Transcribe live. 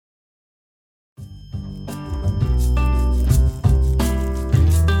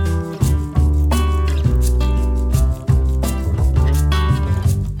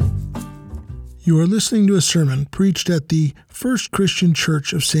You are listening to a sermon preached at the First Christian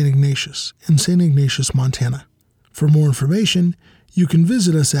Church of St. Ignatius in St. Ignatius, Montana. For more information, you can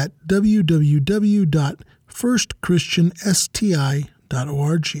visit us at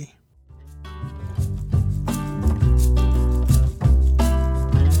www.firstchristiansti.org.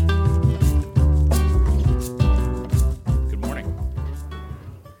 Good morning.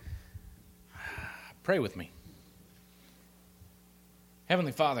 Pray with me.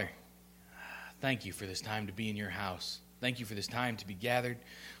 Heavenly Father, thank you for this time to be in your house. Thank you for this time to be gathered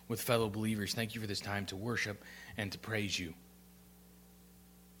with fellow believers. Thank you for this time to worship and to praise you.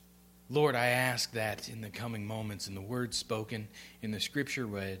 Lord, I ask that in the coming moments, in the words spoken, in the scripture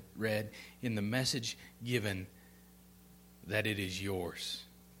read, in the message given, that it is yours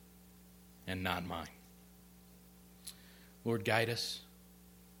and not mine. Lord, guide us,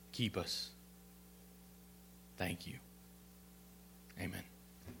 keep us. Thank you. Amen.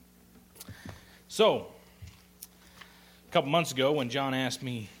 So, a couple months ago when John asked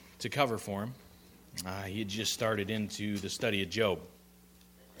me to cover for him, he had just started into the study of Job.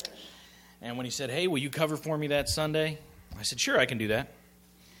 And when he said, "Hey, will you cover for me that Sunday?" I said, "Sure, I can do that."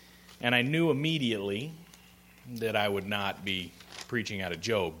 And I knew immediately that I would not be preaching out of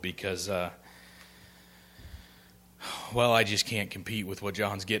Job because, I just can't compete with what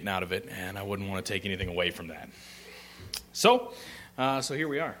John's getting out of it, and I wouldn't want to take anything away from that. So here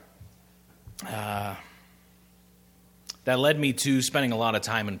we are. That led me to spending a lot of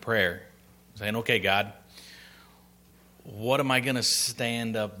time in prayer, saying, "Okay, God, what am I going to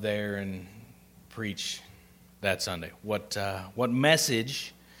stand up there and preach that Sunday? What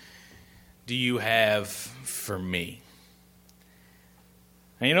message do you have for me?"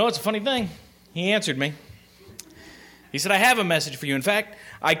 And you know, it's a funny thing. He answered me. He said, "I have a message for you. In fact,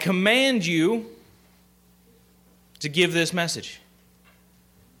 I command you to give this message."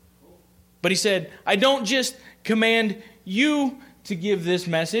 But he said, "I don't just command you to give this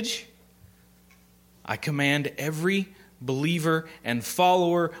message. I command every believer and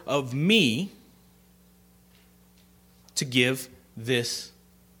follower of me to give this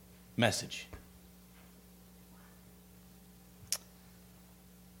message."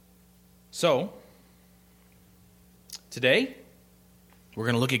 So, today, we're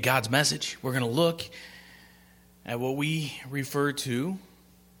going to look at God's message. We're going to look at what we refer to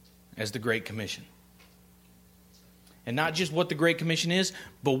as the Great Commission. And not just what the Great Commission is,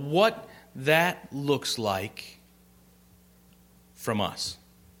 but what that looks like from us.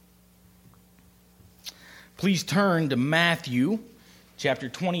 Please turn to Matthew chapter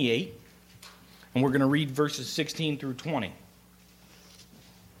 28, and we're going to read verses 16 through 20. I'm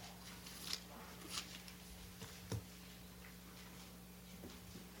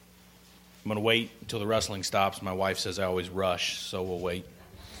going to wait until the rustling stops. My wife says I always rush, so we'll wait.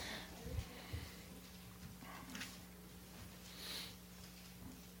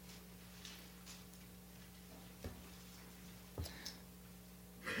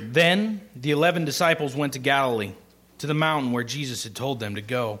 Then the 11 disciples went to Galilee, to the mountain where Jesus had told them to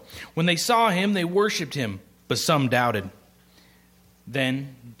go. When they saw him, they worshipped him, but some doubted.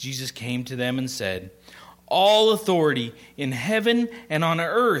 Then Jesus came to them and said, "All authority in heaven and on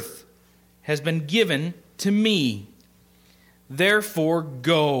earth has been given to me. Therefore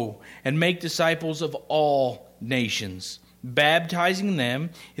go and make disciples of all nations, baptizing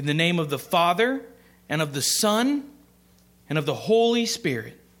them in the name of the Father and of the Son and of the Holy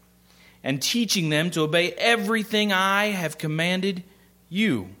Spirit, and teaching them to obey everything I have commanded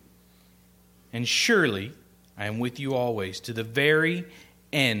you. And surely I am with you always to the very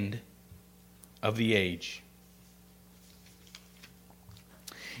end of the age."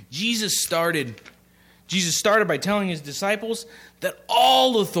 Jesus started by telling his disciples that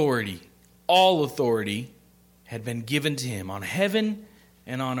all authority had been given to him on heaven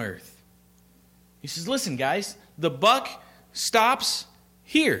and on earth. He says, "Listen, guys, the buck stops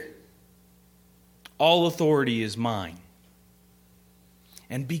here. All authority is mine."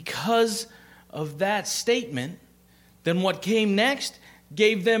 And because of that statement, then what came next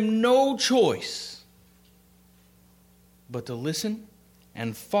gave them no choice but to listen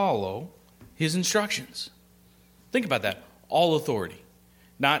and follow his instructions. Think about that. All authority.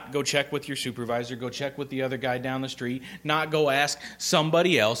 Not go check with your supervisor, go check with the other guy down the street, not go ask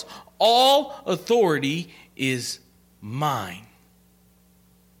somebody else. All authority is mine.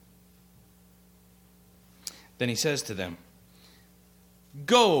 Then he says to them,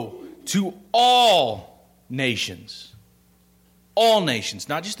 "Go to all nations." All nations,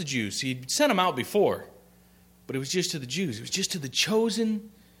 not just the Jews. He'd sent them out before, but it was just to the Jews. It was just to the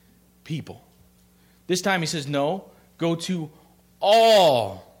chosen people. This time he says, no, go to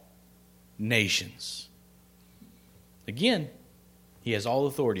all nations. Again, he has all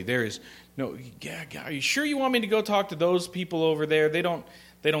authority. There is no, are you sure you want me to go talk to those people over there? They don't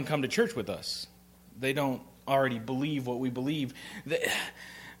come to church with us. They don't already believe what we believe.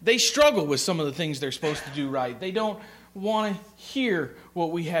 They struggle with some of the things they're supposed to do right. They don't want to hear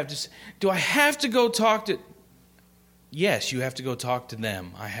what we have to say. Do I have to go talk to... Yes, you have to go talk to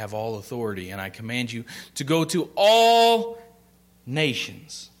them. I have all authority, and I command you to go to all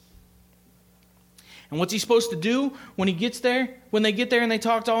nations. And what's he supposed to do when he gets there? When they get there and they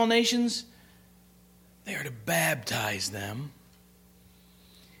talk to all nations? They are to baptize them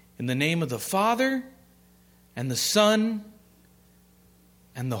in the name of the Father and the Son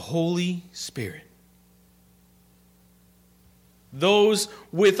and the Holy Spirit. Those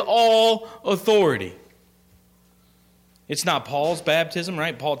with all authority. It's not Paul's baptism,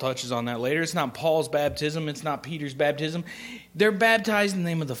 right? Paul touches on that later. It's not Paul's baptism. It's not Peter's baptism. They're baptized in the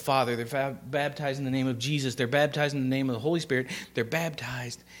name of the Father. They're baptized in the name of Jesus. They're baptized in the name of the Holy Spirit. They're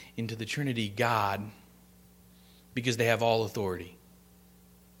baptized into the Trinity God because they have all authority.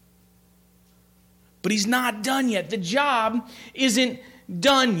 But he's not done yet. The job isn't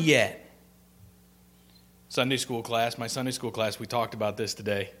done yet. Sunday school class, my Sunday school class, we talked about this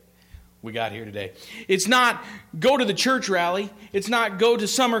today. We got here today. It's not go to the church rally. It's not go to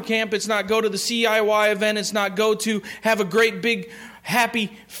summer camp. It's not go to the CIY event. It's not go to have a great big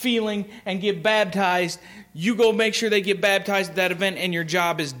happy feeling and get baptized. You go make sure they get baptized at that event and your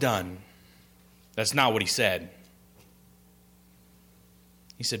job is done. That's not what he said.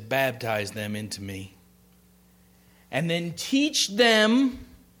 He said, baptize them into me. And then teach them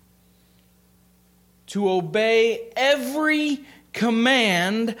to obey every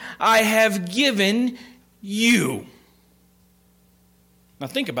command I have given you. Now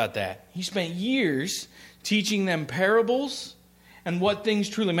think about that. He spent years teaching them parables and what things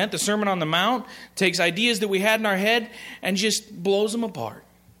truly meant. The Sermon on the Mount takes ideas that we had in our head and just blows them apart.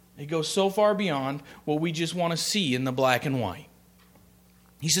 It goes so far beyond what we just want to see in the black and white.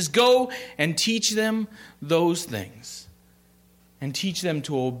 He says, go and teach them those things. And teach them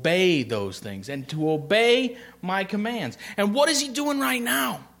to obey those things. And to obey my commands. And what is he doing right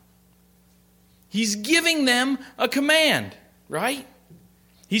now? He's giving them a command, right?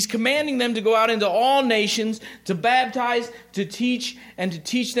 He's commanding them to go out into all nations, to baptize, to teach, and to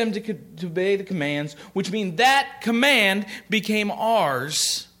teach them to obey the commands. Which means that command became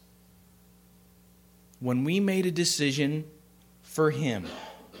ours when we made a decision for him.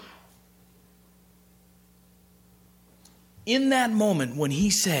 In that moment when he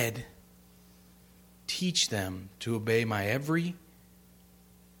said, teach them to obey my every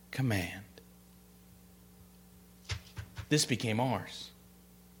command, this became ours.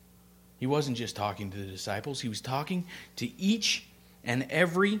 He wasn't just talking to the disciples. He was talking to each and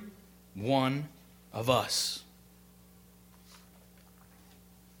every one of us.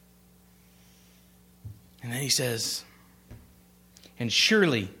 And then he says, and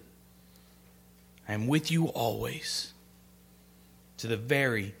surely I am with you always, to the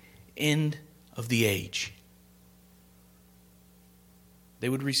very end of the age. They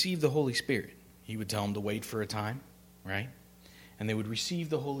would receive the Holy Spirit. He would tell them to wait for a time, right? And they would receive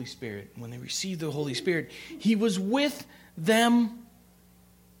the Holy Spirit. When they received the Holy Spirit, he was with them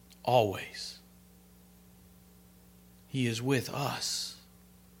always. He is with us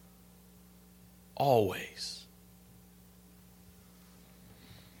always.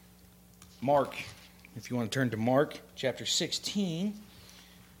 Mark, if you want to turn to Mark chapter 16.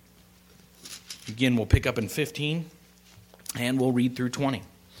 Again, we'll pick up in 15 and we'll read through 20.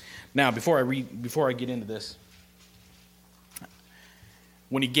 Now, before I get into this,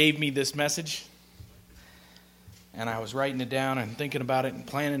 when he gave me this message and I was writing it down and thinking about it and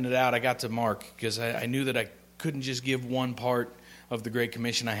planning it out, I got to Mark because I knew that I couldn't just give one part of the Great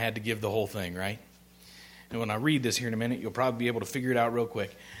Commission. I had to give the whole thing, right? And when I read this here in a minute, you'll probably be able to figure it out real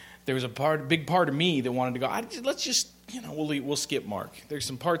quick. There was a big part of me that wanted to go, let's just, we'll skip Mark. There's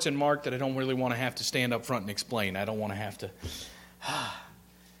some parts in Mark that I don't really want to have to stand up front and explain. I don't want to have to,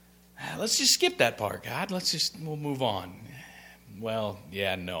 let's just skip that part, God. We'll move on. Well,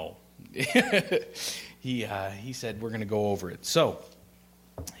 yeah, no. He said we're going to go over it. So,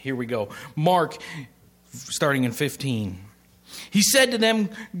 here we go. Mark, starting in 15. He said to them,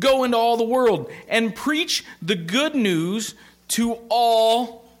 go into all the world and preach the good news to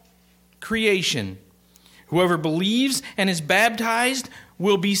all creation. Whoever believes and is baptized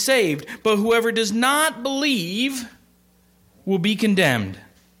will be saved, but whoever does not believe will be condemned.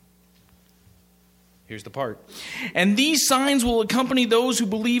 Here's the part. And these signs will accompany those who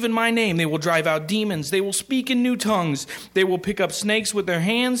believe in my name. They will drive out demons. They will speak in new tongues. They will pick up snakes with their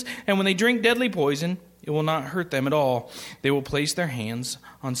hands. And when they drink deadly poison, it will not hurt them at all. They will place their hands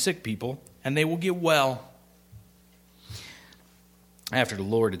on sick people, and they will get well. After the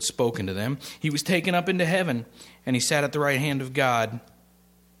Lord had spoken to them, he was taken up into heaven, and he sat at the right hand of God.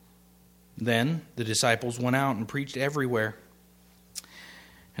 Then the disciples went out and preached everywhere.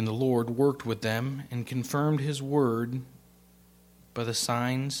 And the Lord worked with them and confirmed his word by the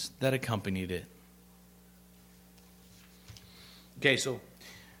signs that accompanied it. Okay, so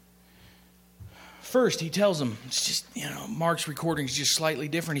first he tells them, it's just, Mark's recording is just slightly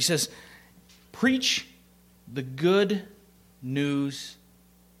different. He says, preach the good news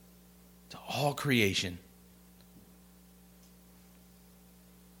to all creation.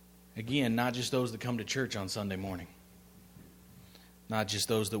 Again, not just those that come to church on Sunday morning. Not just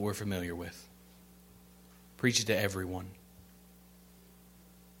those that we're familiar with. Preach it to everyone.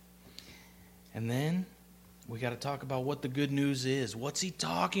 And then we got to talk about what the good news is. What's he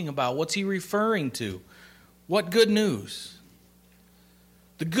talking about? What's he referring to? What good news?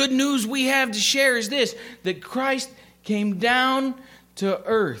 The good news we have to share is this, that Christ came down to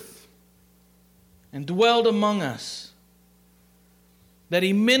earth and dwelled among us. That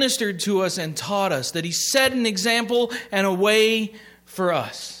he ministered to us and taught us. That he set an example and a way for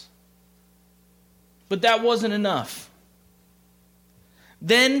us. But that wasn't enough.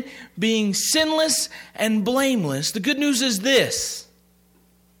 Then, being sinless and blameless, the good news is this: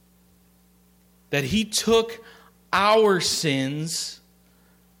 that he took our sins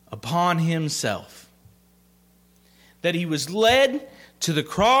upon himself. That he was led to the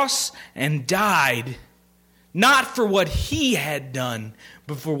cross and died, not for what he had done,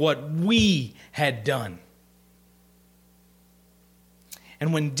 but for what we had done.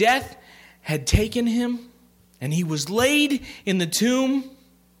 And when death had taken him, and he was laid in the tomb,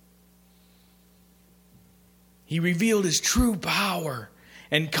 he revealed his true power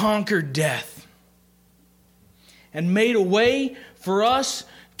and conquered death. And made a way for us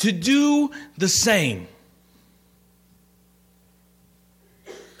to do the same.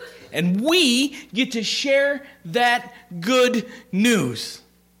 And we get to share that good news.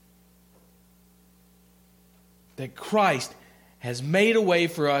 That Christ has made a way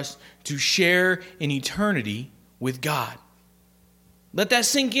for us to share in eternity with God. Let that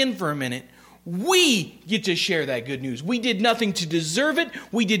sink in for a minute. We get to share that good news. We did nothing to deserve it.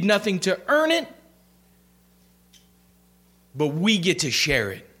 We did nothing to earn it. But we get to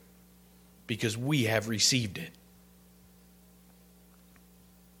share it because we have received it.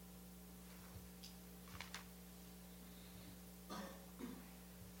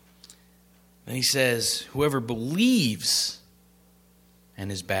 And he says, whoever believes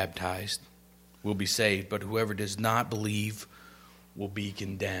and is baptized will be saved, but whoever does not believe will be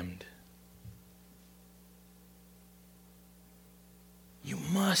condemned. You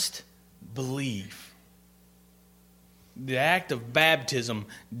must believe. The act of baptism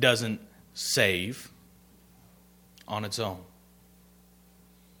doesn't save on its own.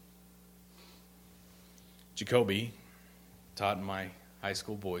 Jacoby taught in my high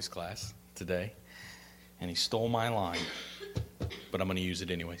school boys class today, and he stole my line, but I'm going to use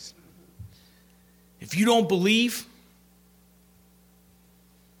it anyways. If you don't believe,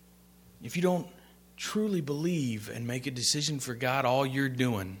 if you don't truly believe and make a decision for God, all you're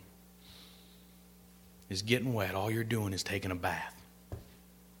doing is getting wet. All you're doing is taking a bath.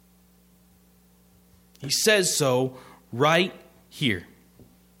 He says so right here.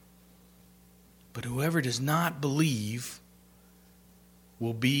 But whoever does not believe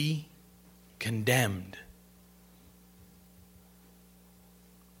will be condemned.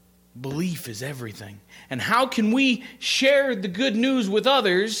 Belief is everything. And how can we share the good news with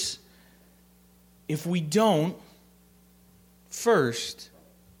others if we don't first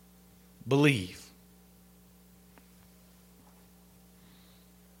believe?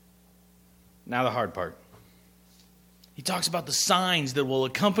 Now the hard part. He talks about the signs that will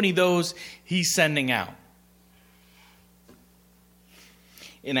accompany those he's sending out.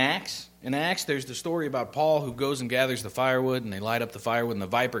 In Acts, there's the story about Paul who goes and gathers the firewood, and they light up the firewood, and the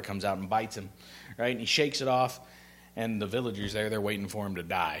viper comes out and bites him, right? And he shakes it off, and the villagers there, they're waiting for him to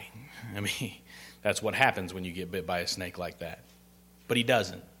die. I mean, that's what happens when you get bit by a snake like that. But he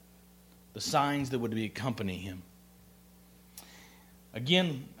doesn't. The signs that would accompany him.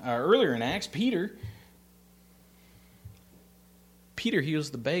 Again, earlier in Acts, Peter heals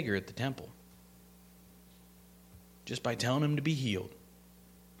the beggar at the temple just by telling him to be healed.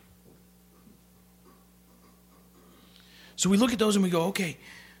 So we look at those and we go, okay,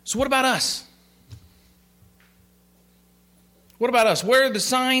 so what about us? What about us? Where are the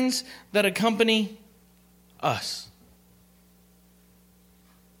signs that accompany us?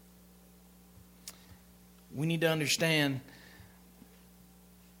 We need to understand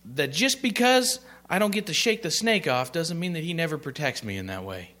that just because I don't get to shake the snake off doesn't mean that he never protects me in that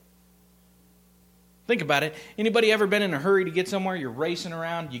way. Think about it. Anybody ever been in a hurry to get somewhere? You're racing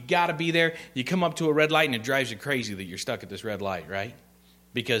around. You got to be there. You come up to a red light and it drives you crazy that you're stuck at this red light, right?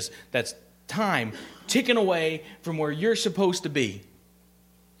 Because that's time ticking away from where you're supposed to be.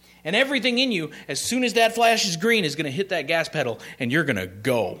 And everything in you, as soon as that flashes green, is going to hit that gas pedal and you're going to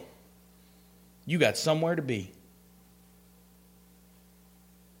go. You got somewhere to be.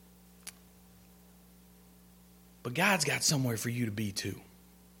 But God's got somewhere for you to be too.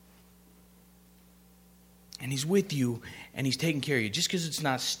 And He's with you, and He's taking care of you. Just because it's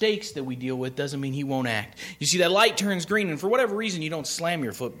not stakes that we deal with doesn't mean He won't act. You see, that light turns green, and for whatever reason, you don't slam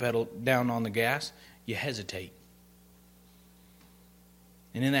your foot pedal down on the gas. You hesitate.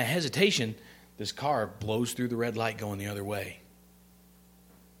 And in that hesitation, this car blows through the red light going the other way.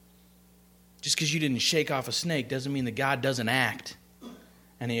 Just because you didn't shake off a snake doesn't mean that God doesn't act.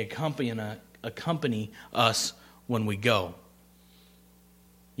 And He accompany us when we go.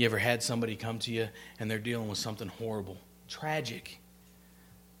 You ever had somebody come to you and they're dealing with something horrible, tragic,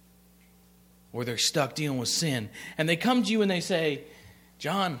 or they're stuck dealing with sin, and they come to you and they say,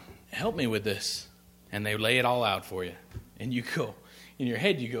 "John, help me with this," and they lay it all out for you, and you go, in your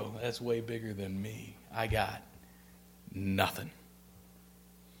head you go, "That's way bigger than me. I got nothing.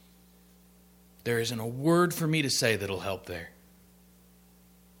 There isn't a word for me to say that'll help there."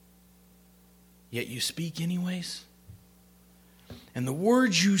 Yet you speak anyways. And the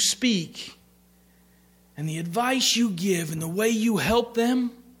words you speak and the advice you give and the way you help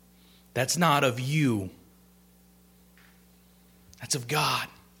them, that's not of you. That's of God.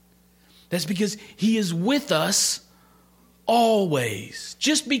 That's because He is with us always.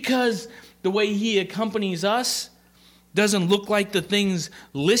 Just because the way He accompanies us doesn't look like the things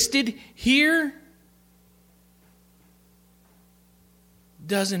listed here,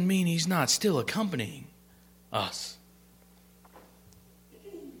 doesn't mean He's not still accompanying us.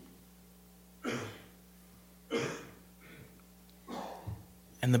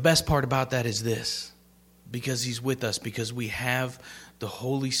 And the best part about that is this: because He's with us, because we have the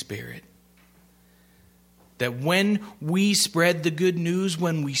Holy Spirit, that when we spread the good news,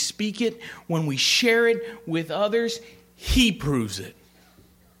 when we speak it, when we share it with others, He proves it,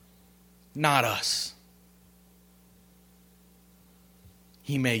 not us.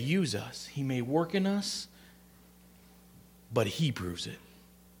 He may use us, He may work in us, but He proves it,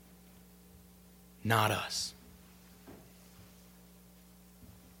 not us.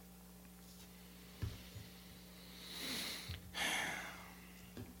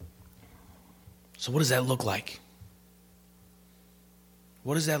 So what does that look like?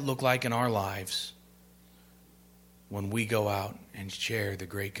 What does that look like in our lives when we go out and share the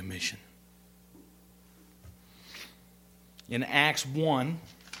Great Commission? In Acts 1,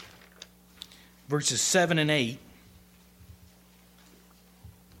 verses 7 and 8,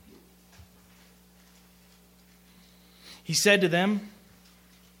 He said to them,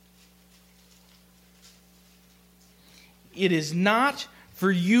 "It is not for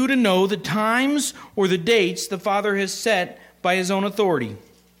you to know the times or the dates the Father has set by His own authority.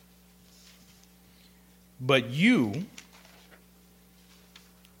 But you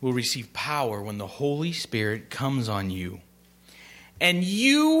will receive power when the Holy Spirit comes on you. And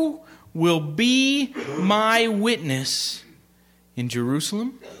you will be my witness in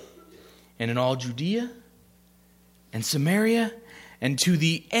Jerusalem and in all Judea and Samaria and to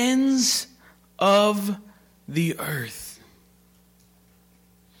the ends of the earth."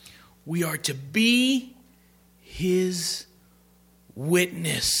 We are to be His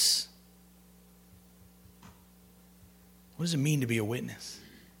witness. What does it mean to be a witness?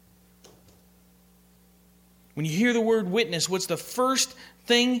 When you hear the word witness, what's the first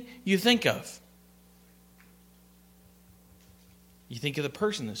thing you think of? You think of the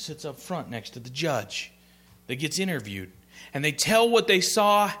person that sits up front next to the judge that gets interviewed. And they tell what they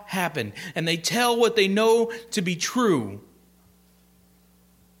saw happen. And they tell what they know to be true.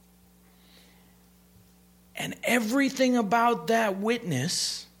 And everything about that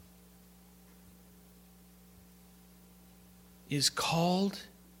witness is called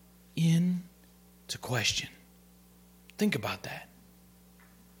into question. Think about that.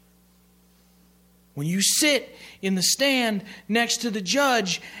 When you sit in the stand next to the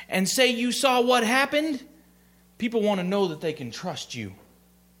judge and say you saw what happened, people want to know that they can trust you.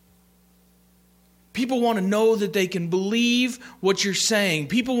 People want to know that they can believe what you're saying.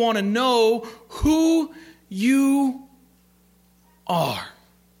 People want to know who you are.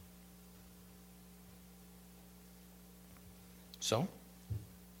 So,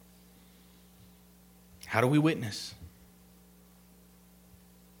 how do we witness?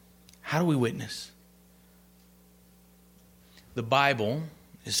 How do we witness? The Bible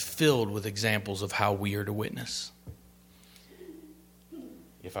is filled with examples of how we are to witness.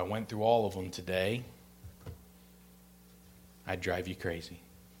 If I went through all of them today, I'd drive you crazy.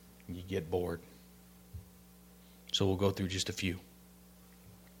 You'd get bored. So we'll go through just a few.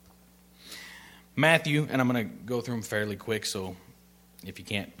 Matthew, and I'm going to go through them fairly quick, so if you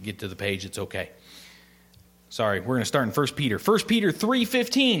can't get to the page, it's okay. Sorry, we're going to start in 1 Peter. 1 Peter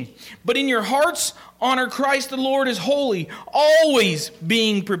 3:15. But in your hearts, honor Christ the Lord as holy, always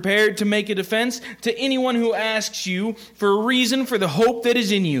being prepared to make a defense to anyone who asks you for a reason for the hope that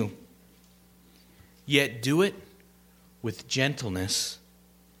is in you. Yet do it with gentleness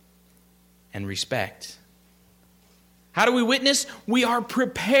and respect. How do we witness? We are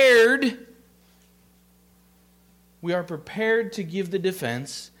prepared. We are prepared to give the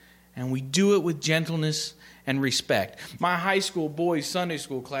defense, and we do it with gentleness and respect. My high school boys' Sunday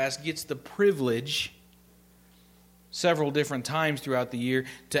school class gets the privilege several different times throughout the year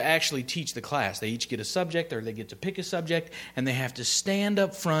to actually teach the class. They each get a subject, or they get to pick a subject, and they have to stand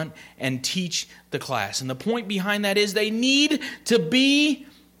up front and teach the class. And the point behind that is they need to be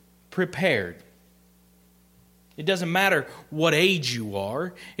prepared. It doesn't matter what age you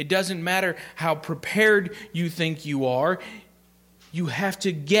are. It doesn't matter how prepared you think you are. You have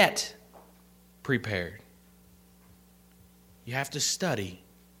to get prepared. You have to study.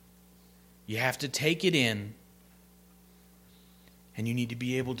 You have to take it in. And you need to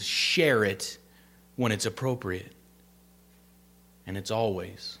be able to share it when it's appropriate. And it's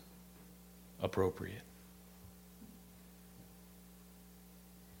always appropriate.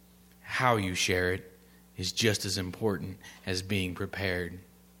 How you share it is just as important as being prepared.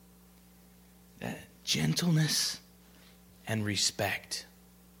 That gentleness and respect.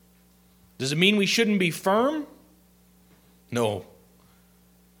 Does it mean we shouldn't be firm? No.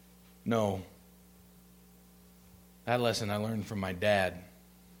 That lesson I learned from my dad.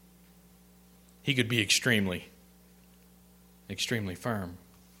 He could be extremely firm.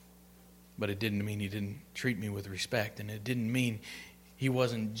 But it didn't mean he didn't treat me with respect. And it didn't mean he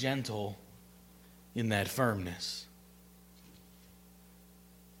wasn't gentle in that firmness.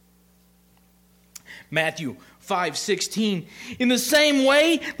 Matthew 5:16. In the same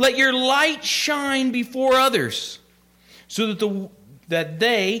way, let your light shine before others, so that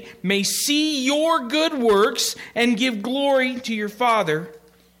they may see your good works and give glory to your Father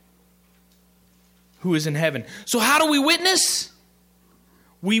who is in heaven. So how do we witness?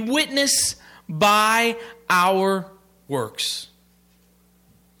 We witness by our works.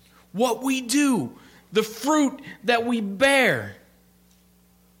 What we do, the fruit that we bear,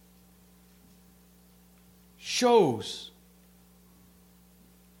 shows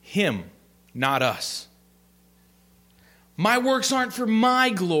Him, not us. My works aren't for my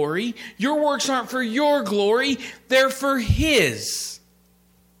glory. Your works aren't for your glory. They're for His.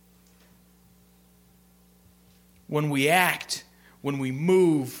 When we act, when we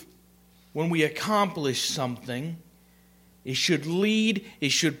move, when we accomplish something, it should lead, it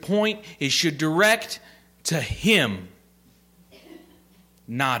should point, it should direct to Him,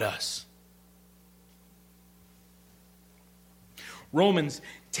 not us. Romans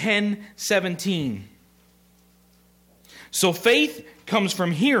 10:17. So faith comes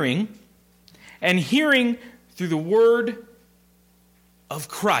from hearing, and hearing through the word of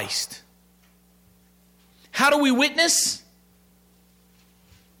Christ. How do we witness?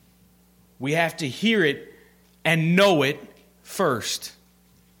 We have to hear it and know it first.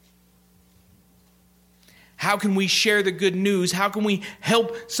 How can we share the good news? How can we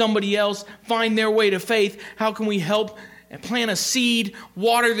help somebody else find their way to faith? How can we help plant a seed,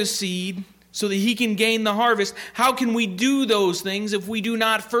 water the seed, so that he can gain the harvest? How can we do those things if we do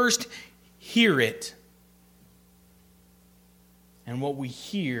not first hear it? And what we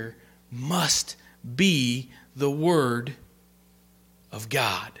hear must be the Word of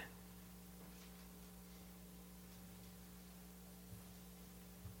God.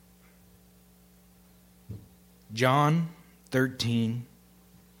 John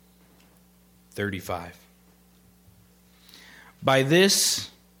 13:35. By this,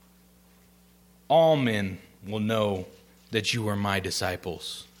 all men will know that you are my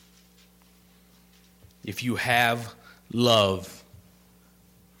disciples, if you have love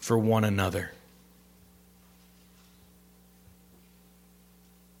for one another.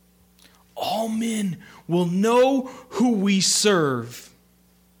 All men will know who we serve.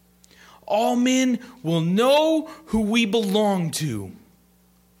 all men will know who we belong to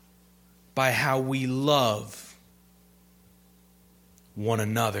by how we love one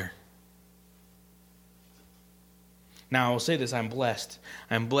another. Now, I'll say this, I'm blessed.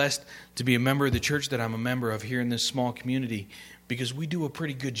 I'm blessed to be a member of the church that I'm a member of here in this small community, because we do a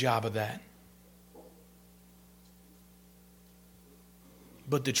pretty good job of that.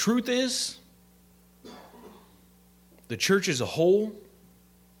 But the truth is, the church as a whole,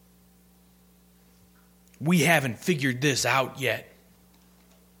 we haven't figured this out yet.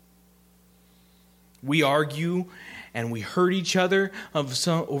 We argue and we hurt each other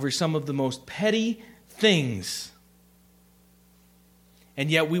over some of the most petty things. And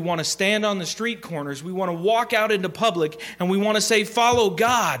yet we want to stand on the street corners, we want to walk out into public, and we want to say, follow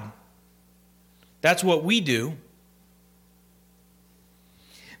God. That's what we do.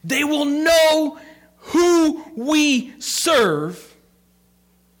 They will know who we serve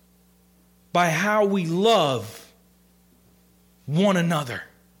by how we love one another.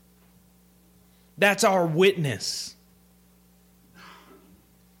 That's our witness.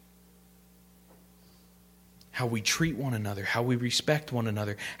 How we treat one another, how we respect one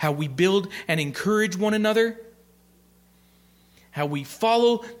another, how we build and encourage one another, how we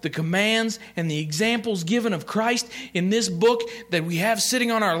follow the commands and the examples given of Christ in this book that we have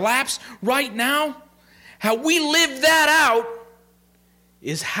sitting on our laps right now. How we live that out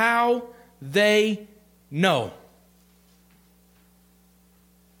is how they know.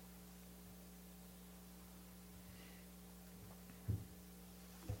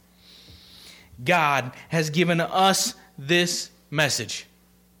 God has given us this message.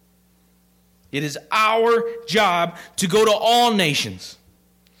 It is our job to go to all nations,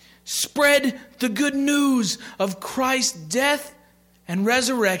 spread the good news of Christ's death and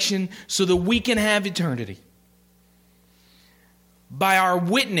resurrection so that we can have eternity. By our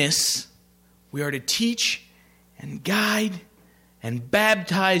witness, we are to teach and guide and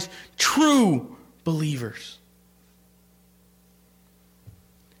baptize true believers.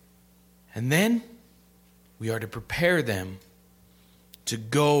 And then we are to prepare them to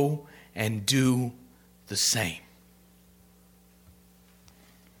go and do the same.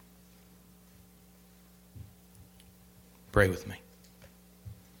 Pray with me.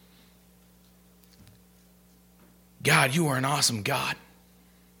 God, you are an awesome God.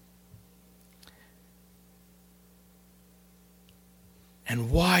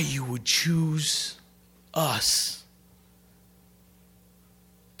 And why you would choose us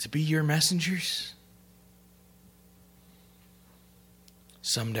to be your messengers?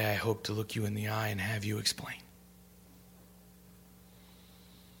 Someday I hope to look you in the eye and have you explain.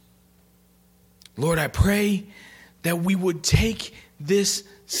 Lord, I pray that we would take this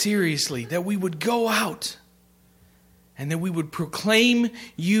seriously, that we would go out and that we would proclaim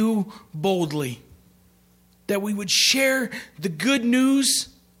you boldly, that we would share the good news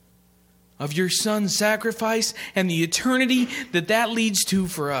of your Son's sacrifice and the eternity that leads to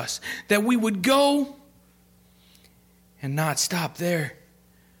for us. That we would go and not stop there,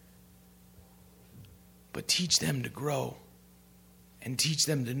 but teach them to grow and teach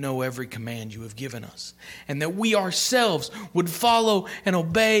them to know every command you have given us. And that we ourselves would follow and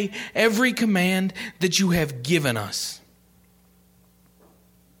obey every command that you have given us.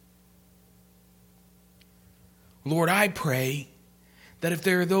 Lord, I pray that if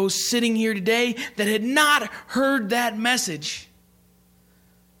there are those sitting here today that had not heard that message,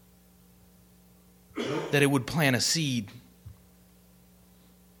 that it would plant a seed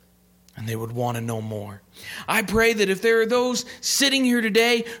and they would want to know more. I pray that if there are those sitting here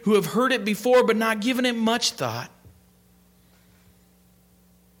today who have heard it before but not given it much thought,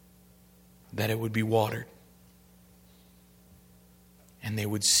 that it would be watered and they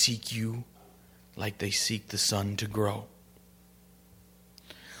would seek you like they seek the sun to grow.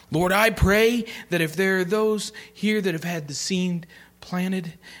 Lord, I pray that if there are those here that have had the seed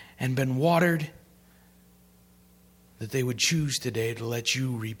planted and been watered, that they would choose today to let you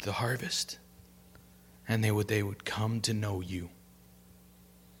reap the harvest. And they would come to know you.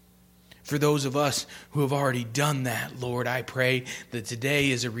 For those of us who have already done that, Lord, I pray that today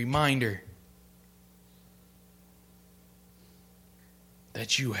is a reminder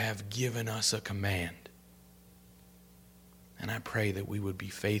that you have given us a command. And I pray that we would be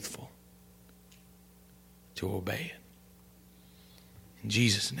faithful to obey it. In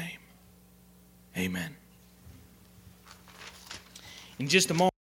Jesus' name, amen. In just a moment.